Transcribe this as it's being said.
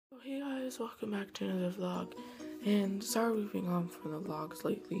guys, welcome back to another vlog, and sorry we've been gone from the vlogs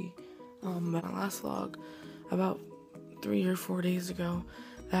lately. My last vlog about 3 or 4 days ago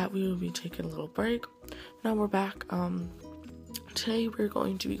that we would be taking a little break. Now we're back. Today we're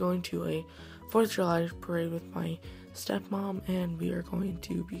going to be going to a 4th of July parade with my stepmom, and we are going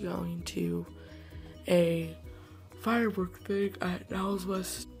to be going to a fireworks thing at Niles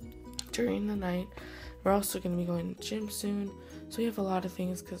West during the night. We're also going to be going to the gym soon, so we have a lot of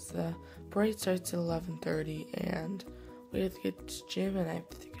things because the parade starts at 11:30, and we have to get to the gym, and I have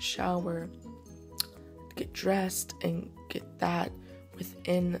to take a shower, get dressed, and get that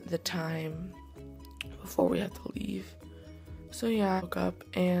within the time before we have to leave. So yeah, I woke up,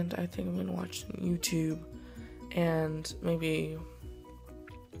 and I think I'm going to watch some YouTube, and maybe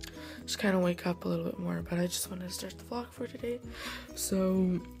just kind of wake up a little bit more, but I just wanted to start the vlog for today,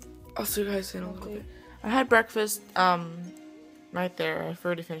 so I'll see you guys in a little bit. I had breakfast, right there. I've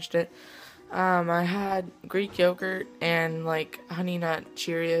already finished it. I had Greek yogurt and like honey nut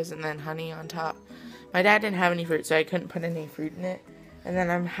Cheerios and then honey on top. My dad didn't have any fruit, so I couldn't put any fruit in it. And then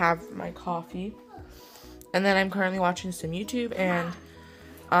I have my coffee. And then I'm currently watching some YouTube. And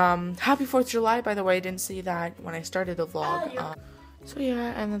happy 4th of July, by the way. I didn't see that when I started the vlog. So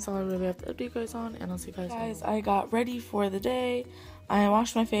yeah, and that's all I really have to update you guys on. And I'll see you guys. I got ready for the day. I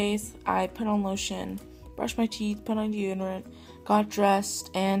washed my face. I put on lotion, brushed my teeth, put on deodorant, got dressed,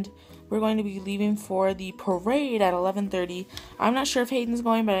 and we're going to be leaving for the parade at 11:30. I'm not sure if Hayden's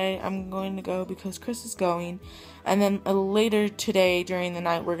going, but I'm going to go because Chris is going. And then later today, during the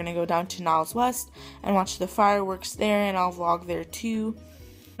night, we're going to go down to Niles West and watch the fireworks there, and I'll vlog there too.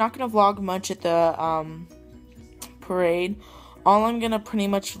 Not going to vlog much at the parade. All I'm going to pretty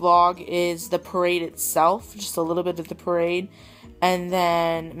much vlog is the parade itself, just a little bit of the parade. And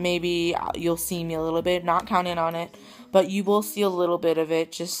then maybe you'll see me a little bit, not counting on it, but you will see a little bit of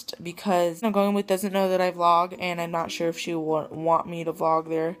it just because I'm going with doesn't know that I vlog, and I'm not sure if she will want me to vlog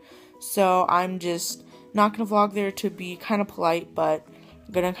there. So I'm just not going to vlog there to be kind of polite, but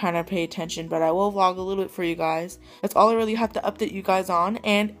I'm going to kind of pay attention. But I will vlog a little bit for you guys. That's all I really have to update you guys on.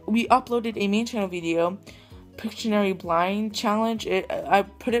 And we uploaded a main channel video, Pictionary Blind Challenge. I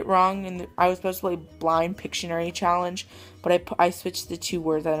put it wrong, and I was supposed to play Blind Pictionary Challenge, but I switched the 2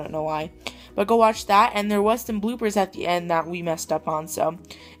 words. I don't know why, but go watch that. And there was some bloopers at the end that we messed up on, so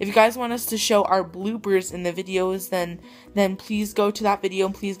if you guys want us to show our bloopers in the videos, then please go to that video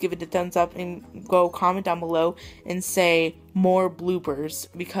and please give it a thumbs up and go comment down below and say more bloopers,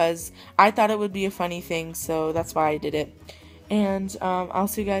 because I thought it would be a funny thing, so that's why I did it. And I'll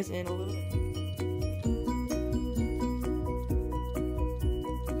see you guys in a little bit.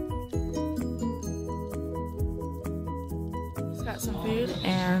 Got some food,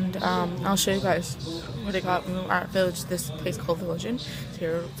 and I'll show you guys what I got when we were at Village, this place called Village Inn.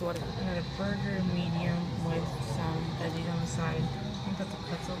 Here's what I got. I got a burger medium with some veggies on the side. I think that's a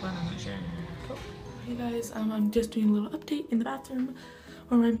pretzel bun, I'm not sure. Cool. Hey guys, I'm just doing a little update in the bathroom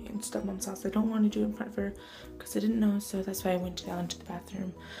where my stepmom's house. I don't want to do it in front of her because I didn't know, so that's why I went down to the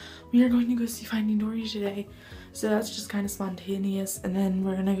bathroom. We are going to go see Finding Dory today, so that's just kind of spontaneous, and then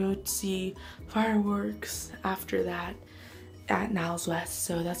we're gonna go see fireworks after that at Niles West,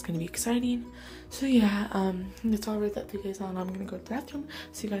 so that's gonna be exciting. So yeah, that's all right that you guys on. I'm gonna go to the bathroom.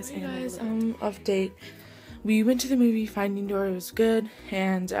 See you guys. Hey guys, update. We went to the movie Finding Dory. It was good,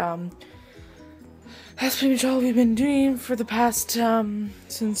 and that's pretty much all we've been doing for the past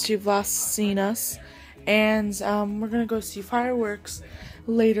since you've last seen us. And we're gonna go see fireworks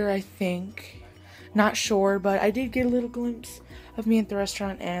later, I think. Not sure, but I did get a little glimpse of me at the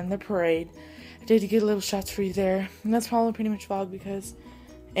restaurant and the parade. I did get a little shots for you there, and that's probably pretty much vlog because,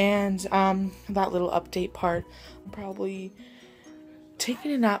 and that little update part, I'm probably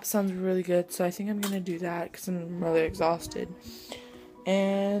taking a nap sounds really good, so I think I'm gonna do that because I'm really exhausted,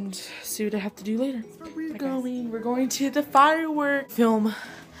 and see what I have to do later. We're going to the fireworks, film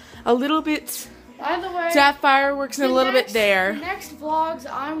a little bit. By the way, to have fireworks and a little bit there. The next vlogs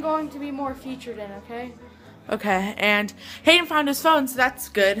I'm going to be more featured in, okay? Okay, and Hayden found his phone, so that's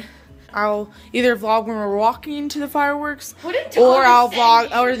good. I'll either vlog when we're walking to the fireworks, or I'll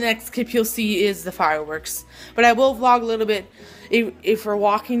vlog, or the next clip you'll see is the fireworks. But I will vlog a little bit if we're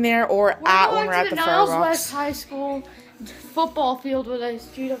walking there, or when we're at the fireworks. Niles West High School football field where they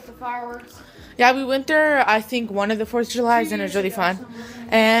shoot up the fireworks. Yeah, we went there, I think, one of the 4th of July's, and it was really fun.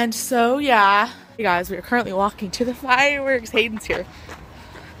 And so, yeah. Hey guys, we are currently walking to the fireworks. Hayden's here.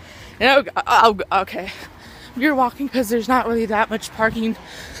 Okay. We're walking because there's not really that much parking,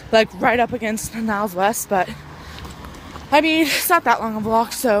 like right up against Niles West, but I mean, it's not that long of a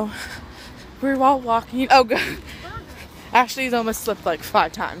walk, so we're all walking. Oh god, Ashley's almost slipped like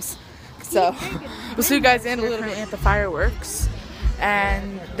 5 times. So we'll see you guys in a little bit at the fireworks.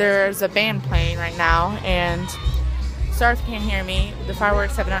 And there's a band playing right now, and sorry if you can't hear me. The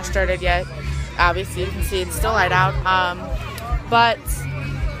fireworks have not started yet. Obviously, you can see it's still light out. But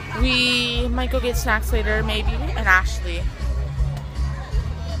we might go get snacks later, maybe. And Ashley.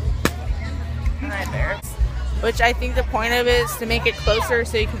 Right there. Which I think the point of it is to make it closer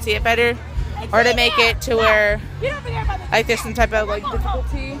so you can see it better, or to make it to where like there's some type of like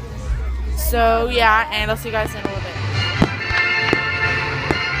difficulty. So yeah, and I'll see you guys in a little bit.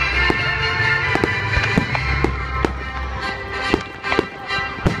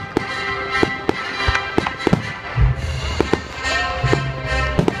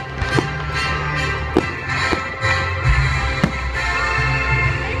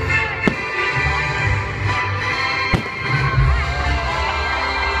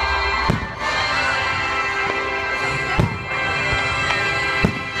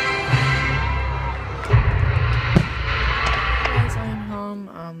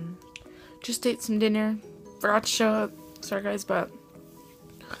 Just ate some dinner. Forgot to show up. Sorry guys, but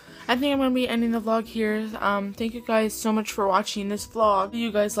I think I'm going to be ending the vlog here. Thank you guys so much for watching this vlog. If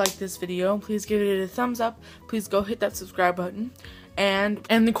you guys like this video, please give it a thumbs up. Please go hit that subscribe button. And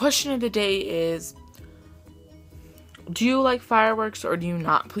the question of the day is, do you like fireworks or do you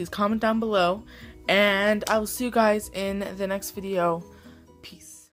not? Please comment down below. And I will see you guys in the next video.